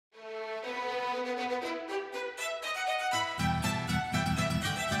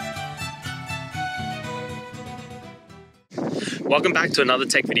Welcome back to another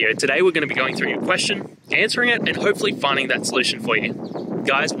tech video. Today we're going to be going through your question, answering it, and hopefully finding that solution for you.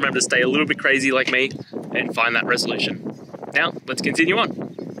 Guys, remember to stay a little bit crazy like me and find that resolution. Now, let's continue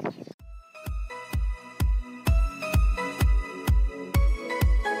on.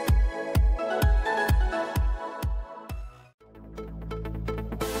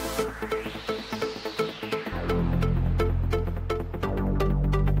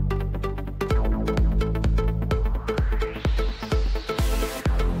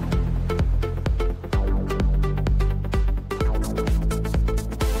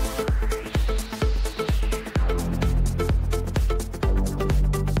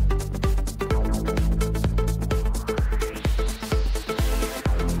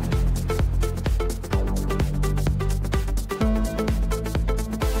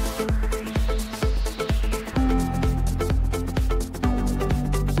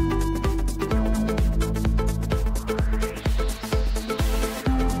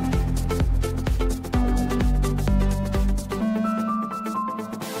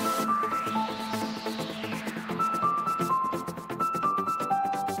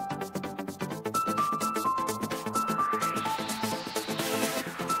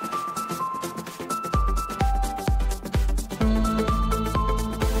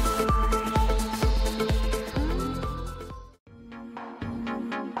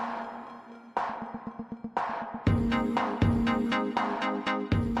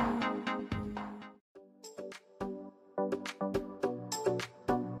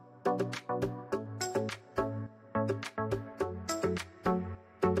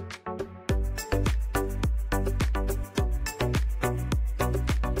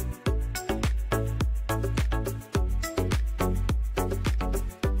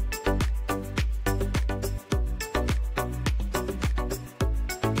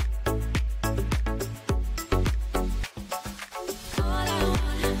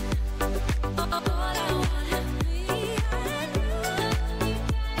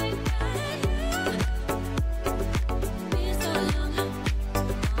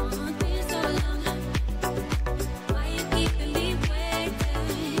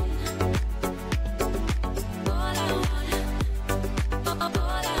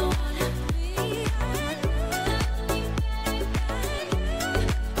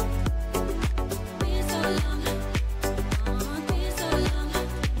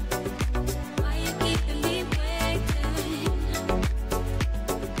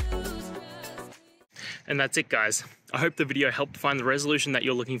 And that's it, guys. I hope the video helped find the resolution that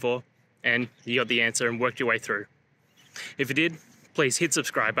you're looking for and you got the answer and worked your way through. If it did, please hit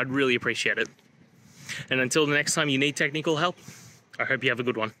subscribe. I'd really appreciate it. And until the next time you need technical help, I hope you have a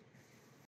good one.